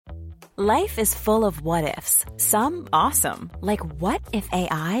Life is full of what-ifs. Some awesome, like what if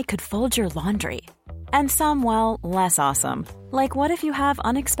AI could fold your laundry? And some, well, less awesome, like what if you have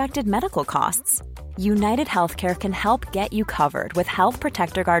unexpected medical costs? United Healthcare can help get you covered with Health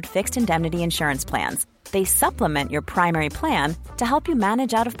Protector Guard fixed indemnity insurance plans. They supplement your primary plan to help you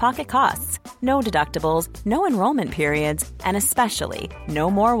manage out-of-pocket costs. No deductibles, no enrollment periods, and especially no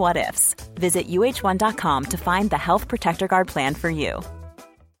more what-ifs. Visit uh1.com to find the Health Protector Guard plan for you.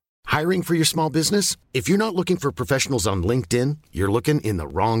 Hiring for your small business? If you're not looking for professionals on LinkedIn, you're looking in the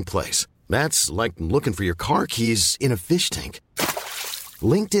wrong place. That's like looking for your car keys in a fish tank.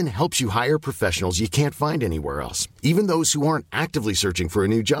 LinkedIn helps you hire professionals you can't find anywhere else, even those who aren't actively searching for a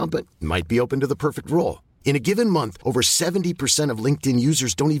new job but might be open to the perfect role. In a given month, over 70% of LinkedIn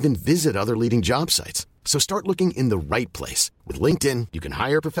users don't even visit other leading job sites. So start looking in the right place. With LinkedIn, you can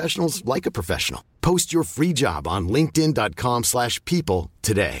hire professionals like a professional. Post your free job on linkedin.com/people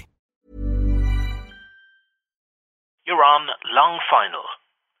today. You're on Long Final,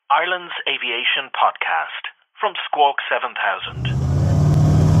 Ireland's aviation podcast from Squawk 7000.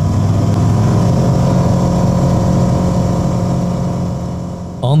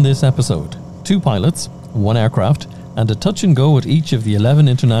 On this episode, 2 pilots, 1 aircraft, and a touch and go at each of the 11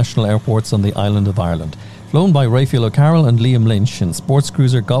 international airports on the island of Ireland, flown by Raphael O'Carroll and Liam Lynch in Sports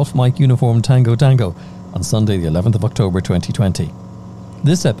Cruiser Golf Mike Uniform Tango Tango on Sunday the 11th of October 2020.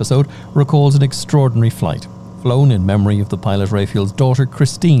 This episode recalls an extraordinary flight, flown in memory of the pilot Raphael's daughter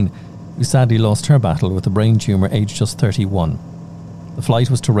Christine, who sadly lost her battle with a brain tumour aged just 31. The flight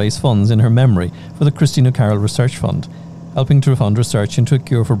was to raise funds in her memory for the Christine O'Carroll Research Fund, helping to fund research into a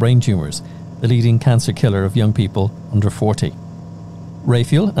cure for brain tumours, the leading cancer killer of young people under 40.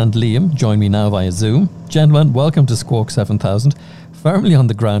 Raphael and Liam join me now via Zoom. Gentlemen, welcome to Squawk 7000. Firmly on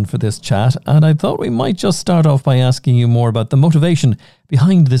the ground for this chat, and I thought we might just start off by asking you more about the motivation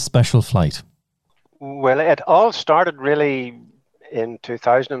behind this special flight. Well, it all started really in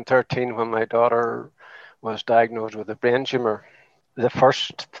 2013 when my daughter was diagnosed with a brain tumour. The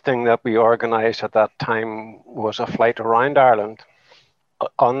first thing that we organised at that time was a flight around Ireland.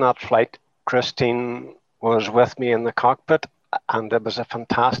 On that flight, Christine was with me in the cockpit, and it was a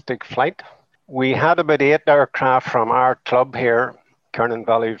fantastic flight. We had about 8 aircraft from our club here, Kernan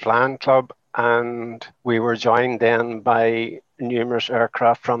Valley Flying Club, and we were joined then by numerous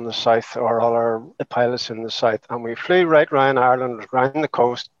aircraft from the south, or other pilots in the south, and we flew right around Ireland, around the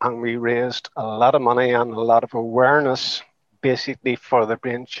coast, and we raised a lot of money and a lot of awareness basically for the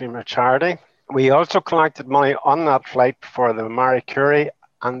brain tumour charity. We also collected money on that flight for the Marie Curie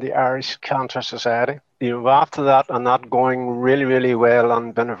and the Irish Cancer Society. After that, and that going really, really well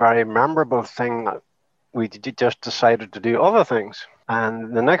and been a very memorable thing, we just decided to do other things.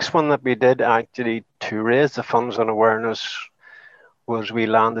 And the next one that we did actually to raise the funds and awareness was we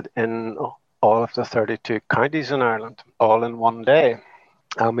landed in all of the 32 counties in Ireland, all in one day.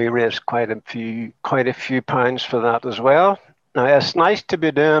 And we raised quite a few pounds for that as well. Now, it's nice to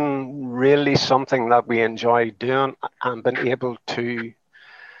be doing really something that we enjoy doing and been able to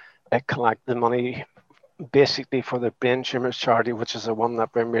collect the money basically for the brain tumours charity, which is the one that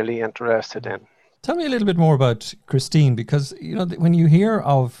we're really interested in. Tell me a little bit more about Christine, because when you hear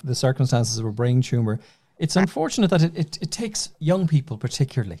of the circumstances of a brain tumour, it's unfortunate that it takes young people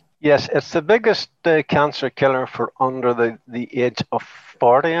particularly. Yes, it's the biggest cancer killer for under the age of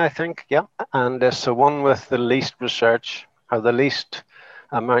 40, I think, yeah. And it's the one with the least research, or the least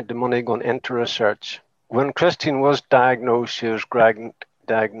amount of money going into research. When Christine was diagnosed, she was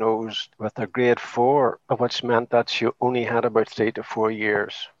diagnosed with a grade 4, which meant that she only had about 3 to 4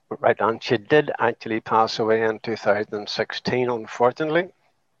 years. Right, and she did actually pass away in 2016, unfortunately.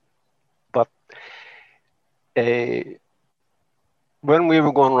 But when we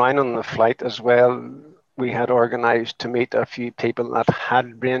were going round on the flight as well, we had organised to meet a few people that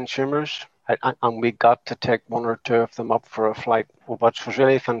had brain tumours, and we got to take 1 or 2 of them up for a flight, which was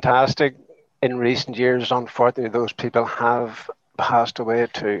really fantastic. In recent years, unfortunately, those people have passed away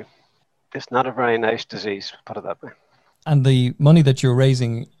too. It's not a very nice disease, put it that way. And the money that you're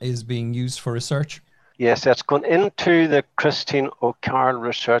raising is being used for research? Yes, it's gone into the Christine O'Carroll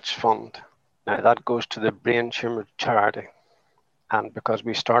Research Fund. Now, that goes to the brain tumour charity. And because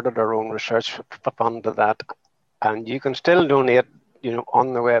we started our own research fund to that, and you can still donate,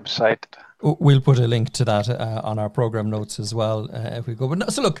 on the website. We'll put a link to that on our programme notes as well if we go. But no,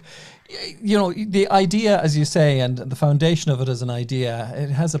 so look, the idea, as you say, and the foundation of it as an idea, it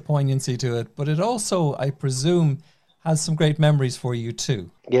has a poignancy to it, but it also, I presume, has some great memories for you too.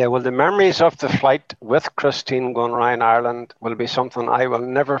 Yeah, well, the memories of the flight with Christine going around Ireland will be something I will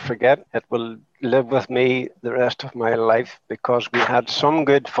never forget. It will live with me the rest of my life, because we had some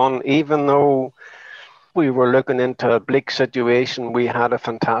good fun. Even though we were looking into a bleak situation, we had a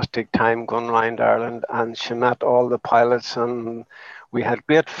fantastic time going around Ireland, and she met all the pilots, and we had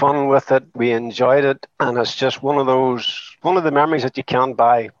great fun with it. We enjoyed it, and it's just one of the memories that you can't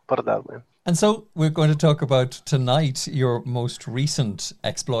buy, put it that way. And so we're going to talk about tonight your most recent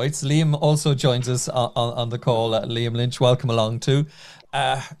exploits. Liam also joins us on the call. Liam Lynch, welcome along too.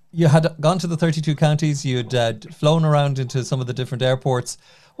 You had gone to the 32 counties. You'd flown around into some of the different airports.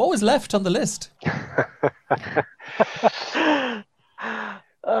 What was left on the list?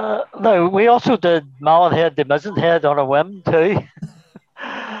 No, we also did Malin to Mizenhead on a whim too.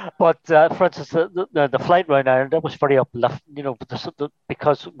 But for instance, the flight around Ireland, that was very uplifting,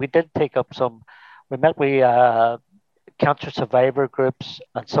 because we did take up we met with cancer survivor groups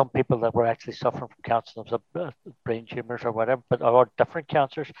and some people that were actually suffering from cancer, brain tumours or whatever, but or different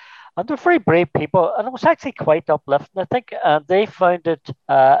cancers. And they're very brave people, and it was actually quite uplifting, I think. And they found it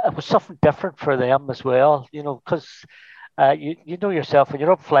was something different for them as well, because you know yourself, when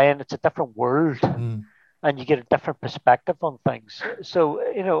you're up flying, it's a different world. And you get a different perspective on things. So,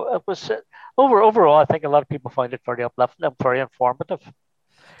 it was overall, I think a lot of people find it very uplifting and very informative.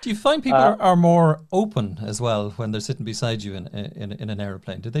 Do you find people are more open as well when they're sitting beside you in an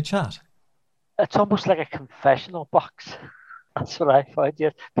aeroplane? Do they chat? It's almost like a confessional box. That's what I find,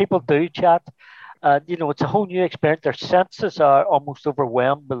 yes. People do chat. It's a whole new experience. Their senses are almost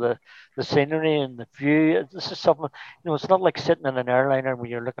overwhelmed with the scenery and the view. This is something, it's not like sitting in an airliner when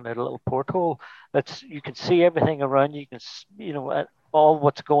you're looking at a little porthole. You can see everything around you. You can, all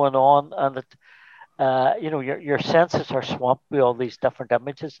what's going on, and your senses are swamped with all these different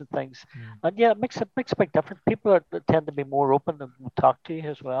images and things. And yeah, it makes a big difference. People tend to be more open and talk to you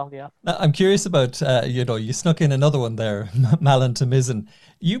as well. Yeah. Now, I'm curious about you snuck in another one there, Malin to Mizen.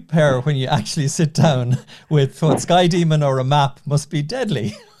 You pair when you actually sit down with what Sky Demon or a map must be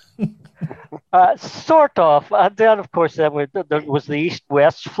deadly. Sort of. And then of course there was the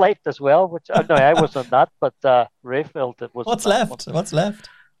east-west flight as well, which no, I wasn't that, but Rayfield was. What's left? What's left?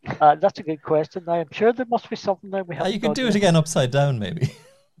 That's a good question. I'm sure there must be something that we have. You can do it again upside down, maybe.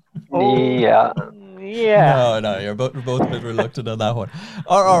 Yeah. No, you're both a bit reluctant on that one.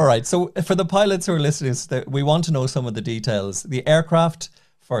 All right. So for the pilots who are listening, we want to know some of the details. The aircraft,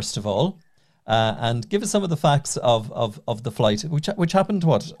 first of all, and give us some of the facts of the flight, which happened,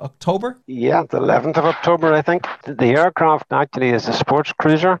 October? Yeah, the 11th of October, I think. The aircraft actually is a sports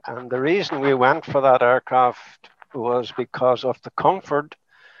cruiser. And the reason we went for that aircraft was because of the comfort,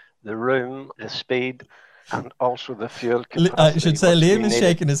 the room, the speed, and also the fuel capacity. I should say Liam is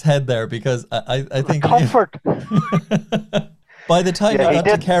shaking his head there because I think... Comfort! By the time I got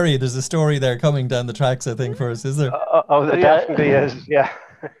to Kerry, there's a story there coming down the tracks, I think, for us, is there? There definitely is, yeah.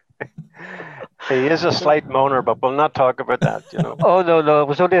 He is a slight moaner, but we'll not talk about that, Oh, no, it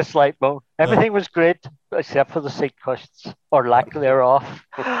was only a slight moan. Everything was great, except for the seat cushions, or lack thereof.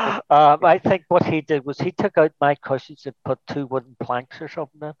 I think what he did was he took out my cushions and put 2 wooden planks or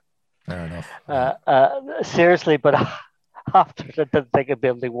something in. Fair enough. Seriously, but after I didn't think I'd be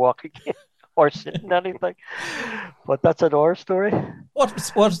able to walk again or sit in anything. But that's another story.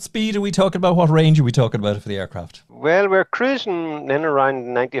 What speed are we talking about? What range are we talking about for the aircraft? Well, we're cruising in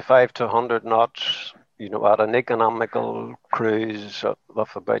around 95 to 100 knots, at an economical cruise of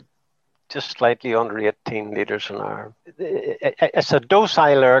about just slightly under 18 litres an hour. It's a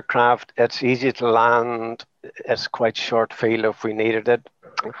docile aircraft. It's easy to land. It's quite short field if we needed it.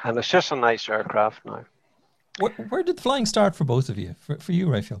 And it's just a nice aircraft now. Where did flying start for both of you? For you,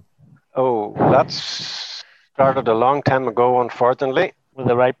 Rayfield? Oh, that started a long time ago, unfortunately. With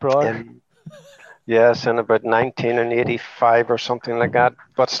the Wright broad? Yes, in about 1985 or something like that.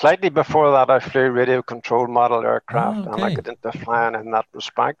 But slightly before that, I flew radio control model aircraft, and I got into flying in that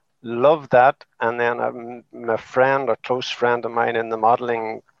respect. Loved that. And then a close friend of mine in the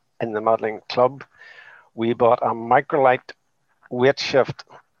modeling club, we bought a microlight weight shift,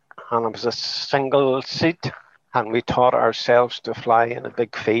 and it was a single seat, and we taught ourselves to fly in a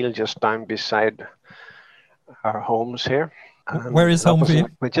big field just down beside our homes here. And where is home for you?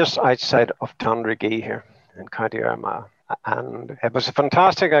 We're just outside of Tandregee here in County Armagh. And it was a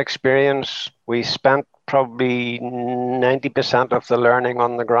fantastic experience. We spent probably 90% of the learning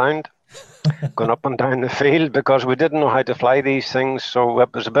on the ground, going up and down the field, because we didn't know how to fly these things. So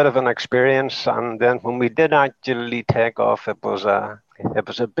it was a bit of an experience. And then when we did actually take off, it was a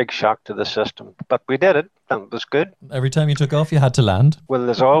big shock to the system. But we did it, and it was good. Every time you took off, you had to land? Well,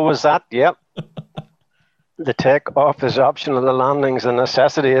 there's always that, yep. The take-off is optional, the landing's a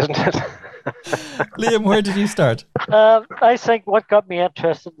necessity, isn't it? Liam, where did you start? I think what got me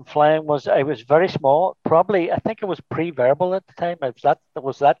interested in flying was I was very small. Probably, I think I was pre-verbal at the time. I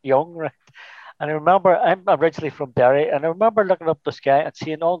was that young, right? And I remember I'm originally from Derry, and I remember looking up the sky and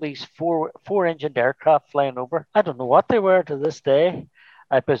seeing all these four-engined aircraft flying over. I don't know what they were to this day.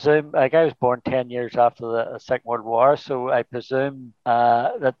 I presume, like, I was born 10 years after the Second World War, so I presume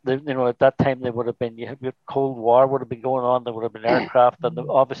that at that time they would have been, Cold War would have been going on. There would have been aircraft, and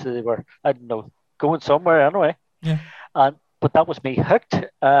obviously they were, I don't know, going somewhere anyway. Yeah. But that was me hooked.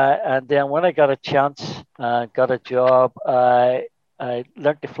 And then when I got a chance, got a job, I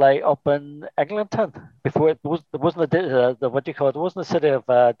learned to fly up in Eglinton. Before there wasn't it wasn't the city of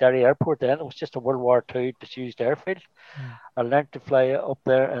Derry Airport then. It was just a World War II disused airfield. I learned to fly up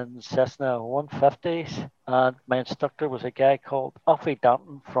there in Cessna 150s, and my instructor was a guy called Alfie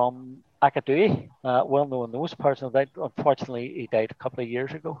Danton from Akadui, well known in those parts of that. Unfortunately, he died a couple of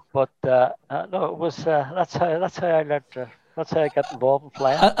years ago. But no, it was that's how I learned. That's how I got involved in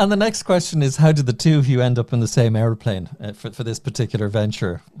flying. And the next question is, how did the two of you end up in the same airplane for this particular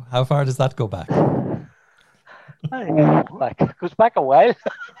venture? How far does that go back? It goes back a while.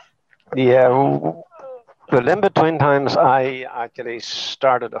 Yeah. Well, in between times, I actually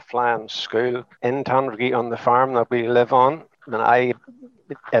started a flying school in Tandragee on the farm that we live on. And I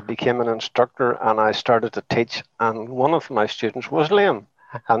became an instructor, and I started to teach. And one of my students was Liam.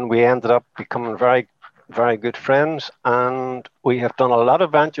 And we ended up becoming very, very good friends, and we have done a lot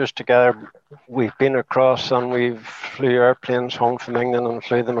of ventures together. We've been across, and we've flew airplanes home from England and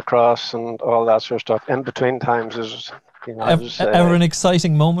flew them across and all that sort of stuff. In between times is, ever an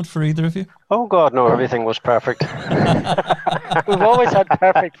exciting moment for either of you? Oh God, no, everything was perfect. We've always had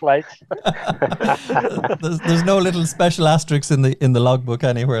perfect flights. There's no little special asterisks in the logbook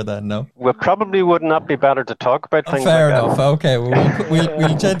anywhere then, no? We probably would not be better to talk about things Fair like enough. that. Okay,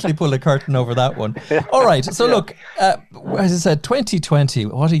 we'll gently pull a curtain over that one. All right, so look, as I said, 2020,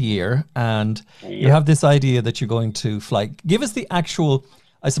 what a year, and you have this idea that you're going to fly. Give us the actual,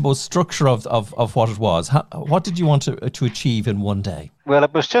 I suppose, structure of what it was. What did you want to achieve in one day? Well,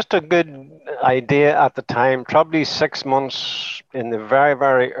 it was just a good idea at the time, probably 6 months in the very,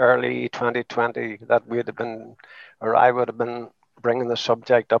 very early 2020 that I would have been bringing the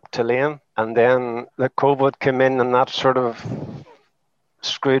subject up to Liam. And then the COVID came in, and that sort of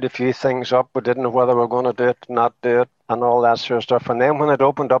screwed a few things up. We didn't know whether we were going to do it, not do it, and all that sort of stuff. And then when it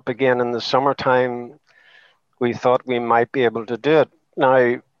opened up again in the summertime, we thought we might be able to do it. Now,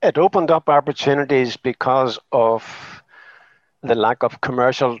 it opened up opportunities because of the lack of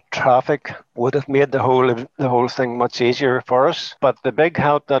commercial traffic. Would have made the whole thing much easier for us. But the big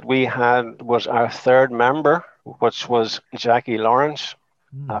help that we had was our third member, which was Jackie Lawrence,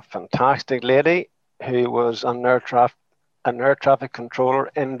 a fantastic lady who was an air traffic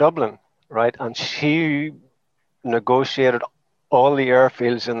controller in Dublin, right? And she negotiated all the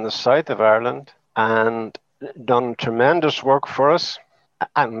airfields in the south of Ireland and done tremendous work for us.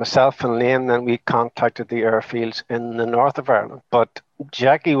 And myself and Liam, then we contacted the airfields in the north of Ireland. But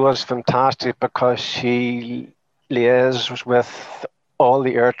Jackie was fantastic because she liaised with all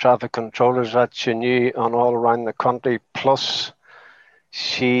the air traffic controllers that she knew on all around the country. Plus,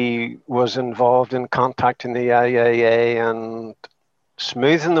 she was involved in contacting the IAA and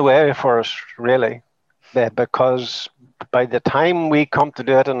smoothing the way for us, really. Because by the time we come to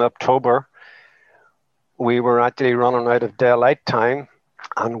do it in October, we were actually running out of daylight time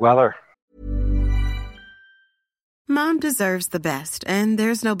and weather. Mom deserves the best, and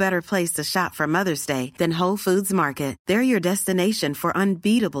there's no better place to shop for Mother's Day than Whole Foods Market. They're your destination for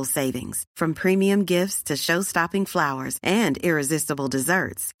unbeatable savings, from premium gifts to show-stopping flowers and irresistible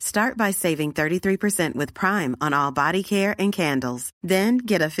desserts. Start by saving 33% with Prime on all body care and candles. Then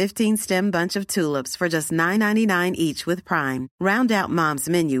get a 15-stem bunch of tulips for just $9.99 each with Prime. Round out Mom's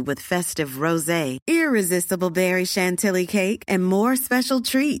menu with festive rosé, irresistible berry chantilly cake, and more special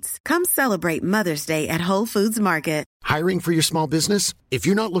treats. Come celebrate Mother's Day at Whole Foods Market. Hiring for your small business? If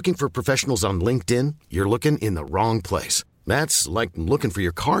you're not looking for professionals on LinkedIn, you're looking in the wrong place. That's like looking for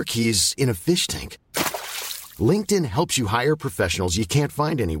your car keys in a fish tank. LinkedIn helps you hire professionals you can't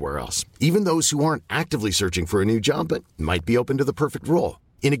find anywhere else, even those who aren't actively searching for a new job but might be open to the perfect role.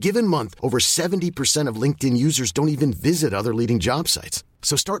 In a given month, over 70% of LinkedIn users don't even visit other leading job sites.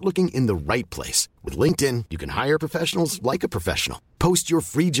 So start looking in the right place. With LinkedIn, you can hire professionals like a professional. Post your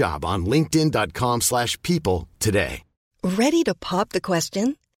free job on linkedin.com/people today. Ready to pop the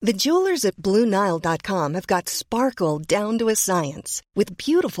question? The jewelers at BlueNile.com have got sparkle down to a science with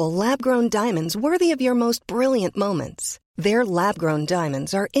beautiful lab-grown diamonds worthy of your most brilliant moments. Their lab-grown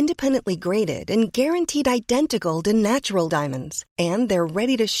diamonds are independently graded and guaranteed identical to natural diamonds, and they're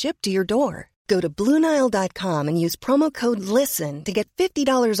ready to ship to your door. Go to BlueNile.com and use promo code LISTEN to get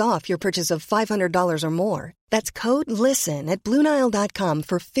 $50 off your purchase of $500 or more. That's code LISTEN at BlueNile.com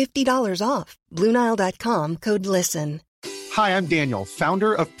for $50 off. BlueNile.com, code LISTEN. Hi, I'm Daniel,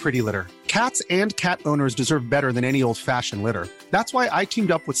 founder of Pretty Litter. Cats and cat owners deserve better than any old-fashioned litter. That's why I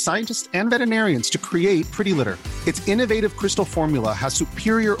teamed up with scientists and veterinarians to create Pretty Litter. Its innovative crystal formula has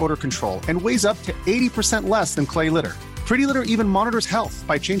superior odor control and weighs up to 80% less than clay litter. Pretty Litter even monitors health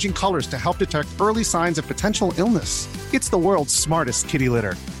by changing colors to help detect early signs of potential illness. It's the world's smartest kitty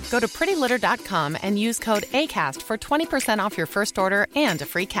litter. Go to prettylitter.com and use code ACAST for 20% off your first order and a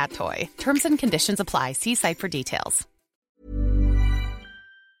free cat toy. Terms and conditions apply. See site for details.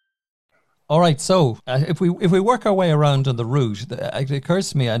 All right, so if we work our way around on the route, it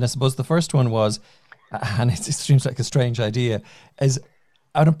occurs to me, and I suppose the first one was, and it seems like a strange idea, is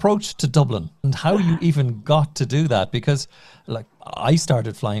an approach to Dublin and how you even got to do that. Because like I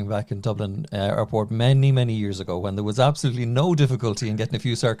started flying back in Dublin airport many, many years ago when there was absolutely no difficulty in getting a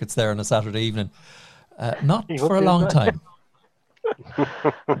few circuits there on a Saturday evening. Not for a long time.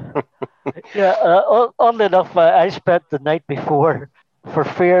 Oddly enough, I spent the night before, for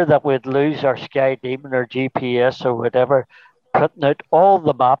fear that we'd lose our Sky Demon or GPS or whatever, putting out all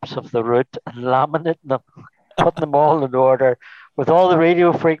the maps of the route and laminating them, putting them all in order with all the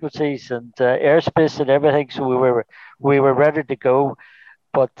radio frequencies and airspace and everything. So we were ready to go.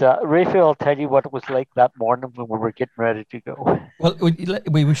 But Raphael will tell you what it was like that morning when we were getting ready to go. Well,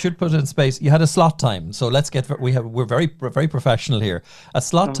 we should put it in space. You had a slot time, so we're very professional here. A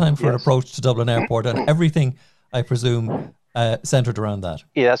slot time for an approach to Dublin Airport, and everything, I presume, centred around that.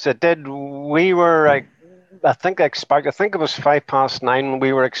 Yes, it did. We were, I think it was 9:05 when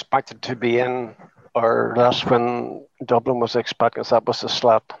we were expected to be in, or that's when Dublin was expecting us. That was the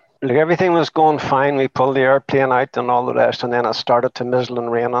slot. Like, everything was going fine. We pulled the airplane out and all the rest, and then it started to mizzle and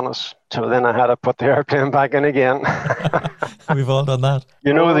rain on us. So then I had to put the airplane back in again. We've all done that.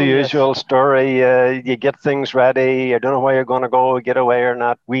 You know the usual story. You get things ready. You don't know where you're going to go, get away or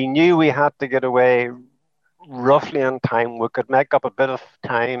not. We knew we had to get away roughly on time. We could make up a bit of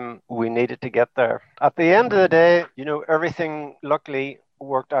time we needed to get there. At the end of the day, everything luckily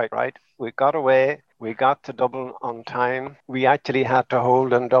worked out, right? We got away. We got to Dublin on time. We actually had to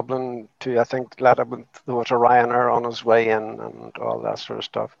hold in Dublin to, I think, there was a Ryanair on his way in and all that sort of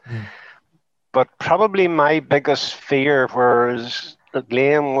stuff. But probably my biggest fear, whereas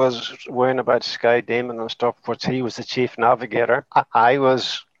Liam was worrying about Sky Demon and stuff, which he was the chief navigator, I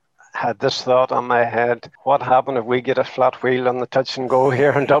had this thought on my head: what happened if we get a flat wheel on the touch and go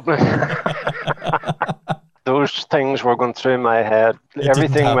here in Dublin? Those things were going through my head.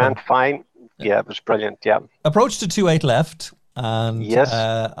 Everything went fine. Yeah, it was brilliant. Yeah. Approach to 28 left, and yes.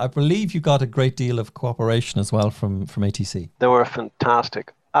 I believe you got a great deal of cooperation as well from ATC. They were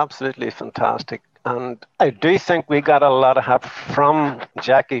fantastic, absolutely fantastic. And I do think we got a lot of help from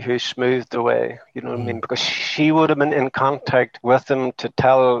Jackie, who smoothed the way, you know what I mean? Because she would have been in contact with them to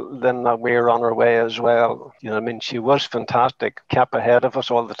tell them that we were on our way as well. You know what I mean? She was fantastic, kept ahead of us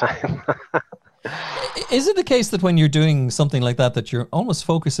all the time. Is it the case that when you're doing something like that you're almost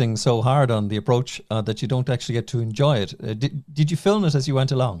focusing so hard on the approach that you don't actually get to enjoy it? Did you film it as you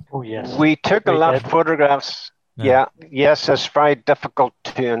went along? Oh, yes. We took a lot of photographs. Yeah. Yes, it's very difficult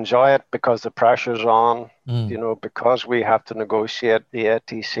to enjoy it because the pressure's on, because we have to negotiate the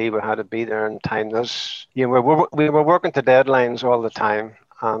ATC. We had to be there in time. We were working to deadlines all the time,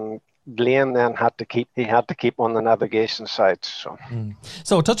 and Liam then had to keep on the navigation side.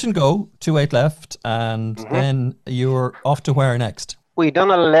 So touch and go, 28 left, and then you're off to where next? We done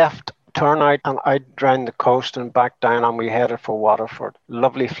a left turn out and out round the coast and back down, and we headed for Waterford.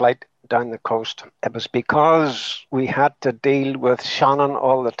 Lovely flight down the coast. It was because we had to deal with Shannon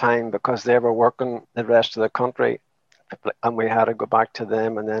all the time because they were working the rest of the country, and we had to go back to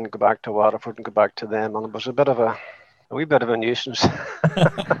them and then go back to Waterford and go back to them, and it was a wee bit of a nuisance.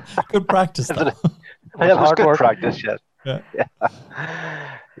 Good practice, though. It was good practice, yes.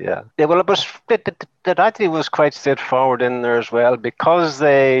 Yeah. Well, it actually was quite straightforward in there as well, because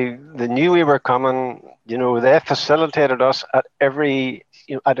they knew we were coming. They facilitated us at every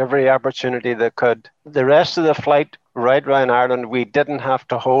opportunity they could. The rest of the flight right around Ireland, we didn't have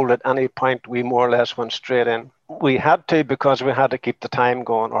to hold at any point. We more or less went straight in. We had to, because we had to keep the time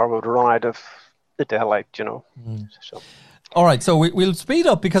going, or we would run out of the daylight, So. All right, so we'll speed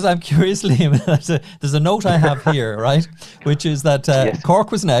up because I'm curious, Liam. There's a note I have here, right, which is that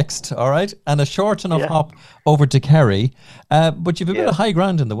Cork was next, all right, and a short enough hop over to Kerry. But you've a bit of high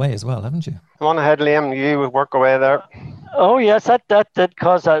ground in the way as well, haven't you? Come on ahead, Liam. You work away there. Oh yes, that did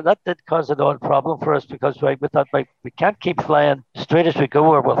cause an odd problem for us because we thought we can't keep flying straight as we go,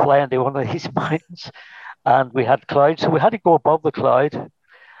 or we'll fly into one of these mountains, and we had clouds, so we had to go above the cloud,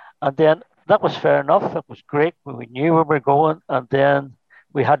 and then. That was fair enough. It was great. We knew where we were going, and then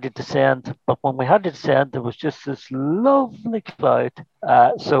we had to descend. But when we had to descend, there was just this lovely cloud.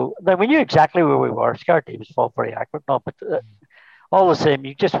 So then we knew exactly where we were. Scar Davis felt very accurate, no, but all the same,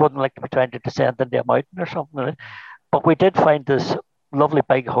 you just wouldn't like to be trying to descend into a mountain or something. Right? But we did find this lovely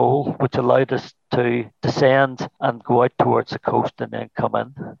big hole, which allowed us to descend and go out towards the coast and then come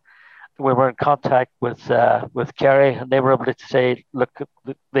in. We were in contact with Kerry, and they were able to say, "Look,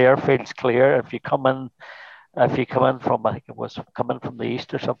 the airfield's clear. If you come in from, I think it was coming from the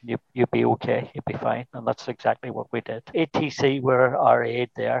east or something, you'd be okay. You'd be fine." And that's exactly what we did. ATC were our aid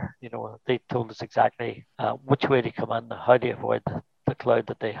there. You know, they told us exactly which way to come in, how to avoid the cloud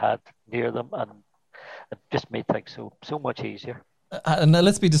that they had near them, and it just made things so much easier. And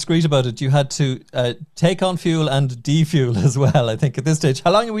let's be discreet about it. You had to take on fuel and defuel as well, I think, at this stage.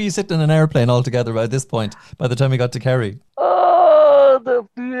 How long were you sitting in an airplane altogether by this point, by the time you got to Kerry?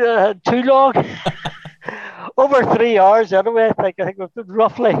 Too long. Over 3 hours anyway, I think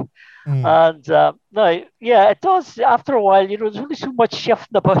roughly. And now, yeah, it does. After a while, there's only so much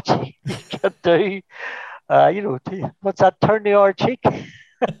shifting about you can do. What's that, turn the other cheek?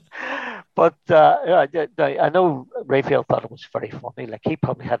 But I know Raphael thought it was very funny. Like, he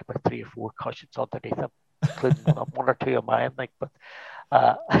probably had about 3 or 4 cushions underneath him, including one or two of mine. Like, but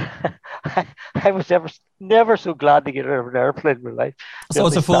I was never so glad to get out of an airplane in my life. So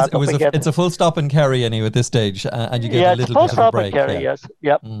it's a full stop in Kerry anyway at this stage, and you get a little bit of a break. Kerry, yes,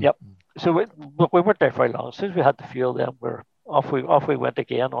 yep. So we weren't there very long. As soon as we had the fuel, then we're off we went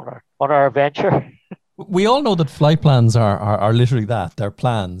again on our adventure. We all know that flight plans are literally that. They're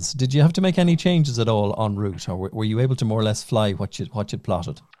plans. Did you have to make any changes at all en route, or were you able to more or less fly what you'd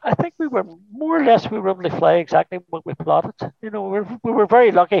plotted? I think we were able to fly exactly what we plotted. We were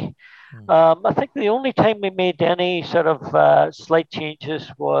very lucky. I think the only time we made any sort of slight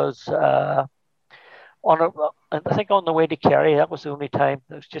changes was I think on the way to Kerry. That was the only time.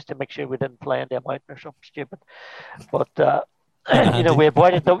 It was just to make sure we didn't fly into a mountain or something stupid. But we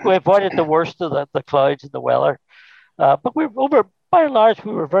avoided the worst of the clouds and the weather. But by and large,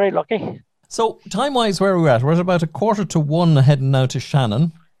 we were very lucky. So time-wise, where are we at? We're at about 1:45 heading now to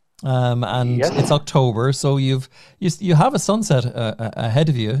Shannon. And it's October, so you have a sunset ahead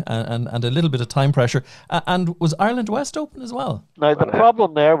of you and a little bit of time pressure. And was Ireland West open as well? Now, the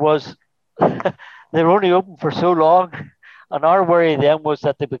problem there was they were only open for so long. And our worry then was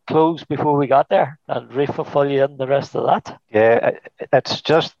that they would close before we got there, and Rafe will fill you in the rest of that. Yeah, it's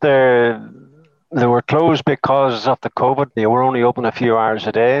just they were closed because of the COVID. They were only open a few hours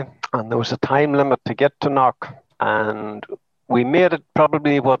a day, and there was a time limit to get to Knock, and we made it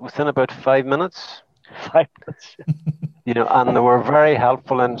probably within about 5 minutes. 5 minutes. And they were very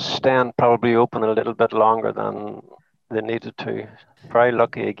helpful in staying probably open a little bit longer than they needed to. Very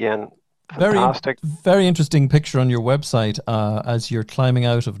lucky again. Fantastic. Very interesting picture on your website as you're climbing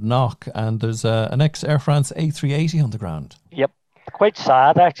out of Knock, and there's an ex-Air France A380 on the ground. Yep. Quite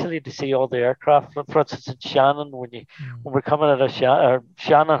sad, actually, to see all the aircraft. For instance, in Shannon, when we're coming out of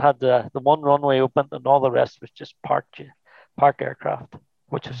Shannon had the one runway open, and all the rest was just parked aircraft,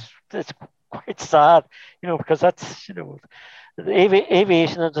 which it's quite sad, because that's, the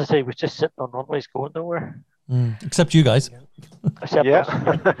aviation industry was just sitting on runways going nowhere. Except you guys. Except us.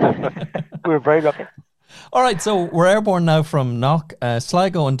 We were very lucky. All right, so we're airborne now from Knock.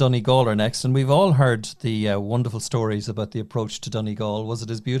 Sligo and Donegal are next, and we've all heard the wonderful stories about the approach to Donegal. Was it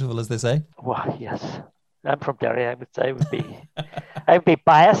as beautiful as they say? Well, yes. I'm from Derry. I would say I would be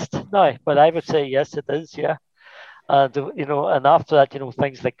biased now, but I would say yes, it is. Yeah, and after that,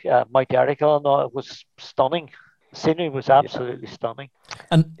 things like Mount Errigal and all, it was stunning. The scenery was absolutely stunning.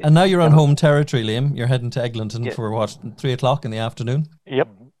 And now you're on home territory, Liam. You're heading to Eglinton for what, 3:00 in the afternoon? Yep.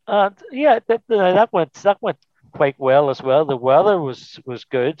 And that went quite well as well. The weather was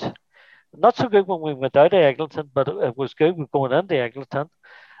good. Not so good when we went out of Eglinton, but it was good going into Eglinton.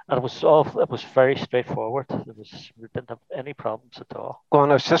 And it was very straightforward. We didn't have any problems at all. Well,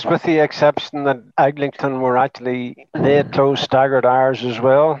 it's just with the exception that Eglinton were actually, they had closed staggered hours as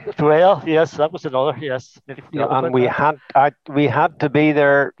well. Well, yes, that was another, yes. And we had to be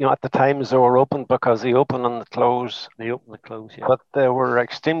there, at the times they were open, because they open and the close. They open and close, yeah. But they were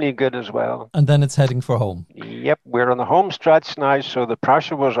extremely good as well. And then it's heading for home. Yep, we're on the home stretch now, so the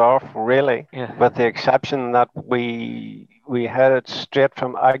pressure was off, really. Yeah. With the exception that we headed straight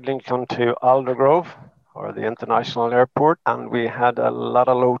from Eglinton to Aldergrove, or the international airport, and we had a lot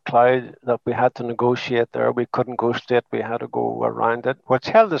of low cloud that we had to negotiate there. We couldn't go straight, we had to go around it, which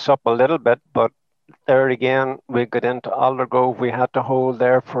held us up a little bit, but there again, we got into Aldergrove. We had to hold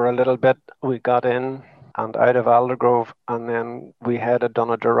there for a little bit. We got in and out of Aldergrove, and then we had done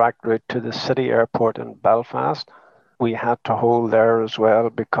a direct route to the city airport in Belfast. We had to hold there as well,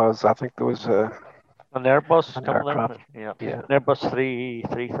 because I think there was an Airbus coming aircraft. In. Yeah. An Airbus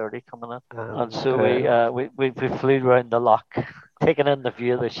 330 coming in. And so we flew around the lock, taking in the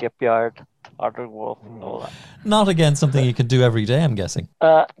view of the shipyard, Aldergrove, and all that. Not again something you can do every day, I'm guessing.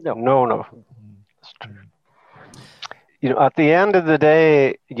 No. That's true. At the end of the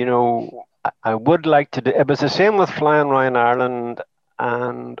day, I would like to do, it was the same with flying around Ireland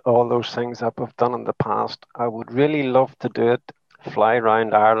and all those things that we've done in the past. I would really love to do it, fly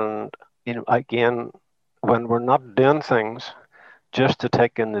around Ireland, again, when we're not doing things, just to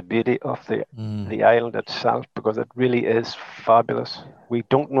take in the beauty of the island itself, because it really is fabulous. We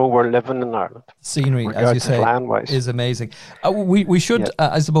don't know we're living in Ireland. Scenery, as you say, is amazing. We should,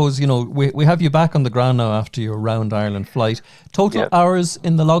 I suppose, we have you back on the ground now after your round Ireland flight. Total hours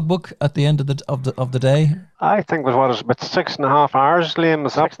in the logbook at the end of the day? I think it was about 6.5 hours, Liam.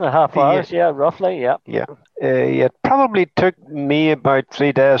 6.5 hours, roughly, yeah. Yeah. It probably took me about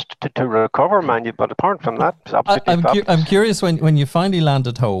 3 days to recover, mind you, but apart from that, it's absolutely I'm curious, when you finally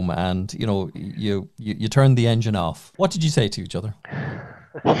landed home and you turned the engine off, what did you say to each other?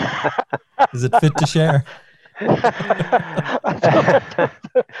 Is it fit to share?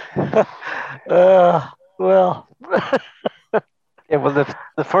 Well,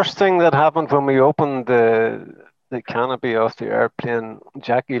 the first thing that happened when we opened the canopy of the airplane,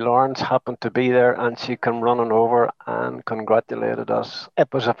 Jackie Lawrence happened to be there, and she came running over and congratulated us. It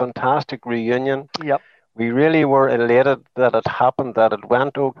was a fantastic reunion. Yep. We really were elated that it happened, that it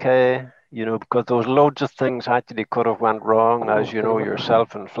went okay, because there was loads of things actually could have went wrong, as you know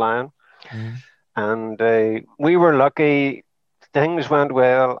yourself in flying. Mm. And we were lucky. Things went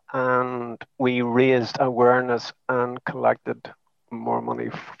well, and we raised awareness and collected more money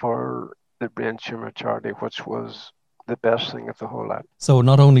for the brain tumor charity, which was the best thing of the whole lot. So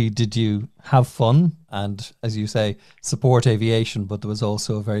not only did you have fun and, as you say, support aviation, but there was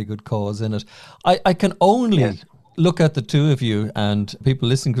also a very good cause in it. I can only look at the two of you, and people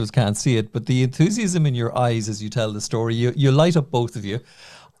listening to us can't see it, but the enthusiasm in your eyes as you tell the story, you light up, both of you.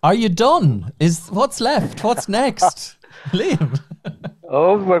 Are you done? What's left? What's next? Liam?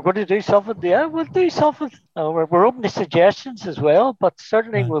 We're going to do something. Yeah, we'll do something. We're open to suggestions as well, but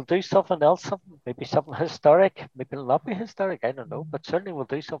certainly we'll do something else. Maybe something historic. Maybe it'll not be historic. I don't know, but certainly we'll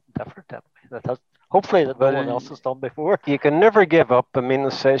do something different. Hopefully that no one else has done before. You can never give up. I mean,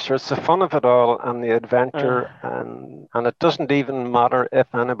 it's the fun of it all and the adventure, and it doesn't even matter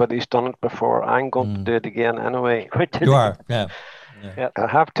if anybody's done it before. I'm going to do it again anyway. You are, yeah. I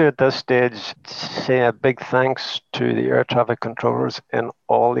have to at this stage say a big thanks to the air traffic controllers in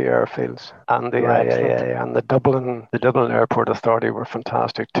all the airfields, and the IAA and the Dublin Airport Authority were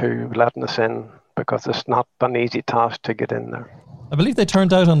fantastic too, letting us in, because it's not an easy task to get in there. I believe they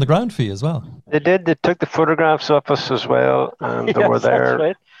turned out on the ground for you as well. They did. They took the photographs of us as well, and they were there.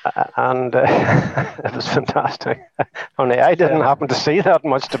 Right. And it was fantastic. Only I didn't happen to see that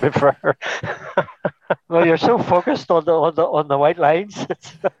much, to be fair. Well, you're so focused on the white lines.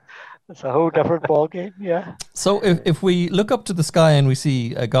 It's a whole different ball game, yeah. So if we look up to the sky and we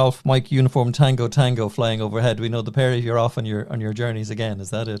see a Golf Mike uniform Tango flying overhead, we know the pair of you are off on your journeys again. Is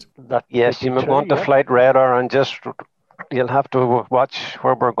that it? Yes, you might want the flight radar and just you'll have to watch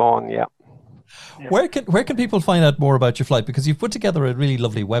where we're going. Yeah. Where can people find out more about your flight? Because you've put together a really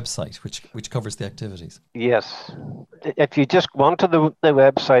lovely website which covers the activities. Yes. If you just go to the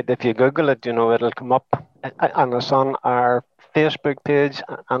website, if you Google it, it'll come up, and it's on our Facebook page,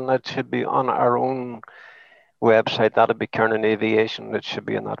 and it should be on our own website. That'll be Kernan Aviation. It should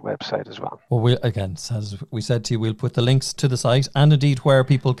be on that website as well. Well, as we said to you, we'll put the links to the site, and indeed where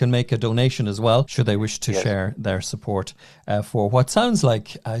people can make a donation as well, should they wish to share their support for what sounds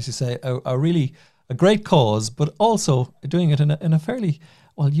like, as you say, a really great cause, but also doing it in a fairly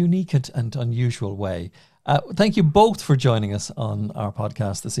unique and unusual way. Thank you both for joining us on our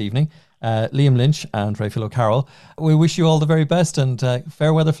podcast this evening. Liam Lynch and Raphael O'Carroll. We wish you all the very best and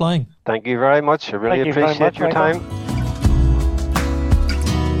fair weather flying. Thank you very much. I really appreciate your time.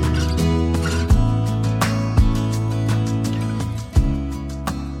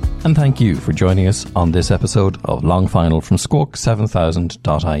 And thank you for joining us on this episode of Long Final from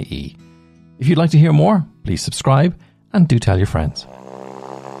Squawk7000.ie. If you'd like to hear more, please subscribe and do tell your friends.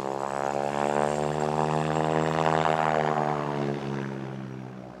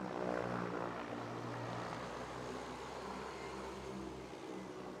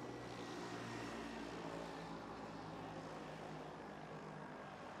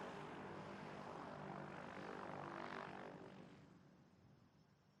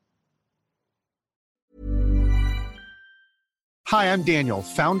 Hi, I'm Daniel,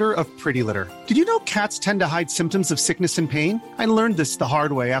 founder of Pretty Litter. Did you know cats tend to hide symptoms of sickness and pain? I learned this the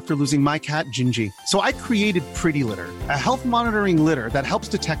hard way after losing my cat, Gingy. So I created Pretty Litter, a health monitoring litter that helps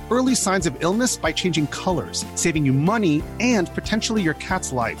detect early signs of illness by changing colors, saving you money and potentially your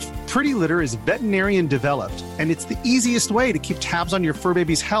cat's life. Pretty Litter is veterinarian developed, and it's the easiest way to keep tabs on your fur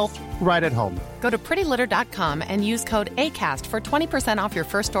baby's health right at home. Go to prettylitter.com and use code ACAST for 20% off your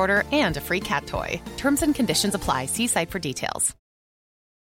first order and a free cat toy. Terms and conditions apply. See site for details.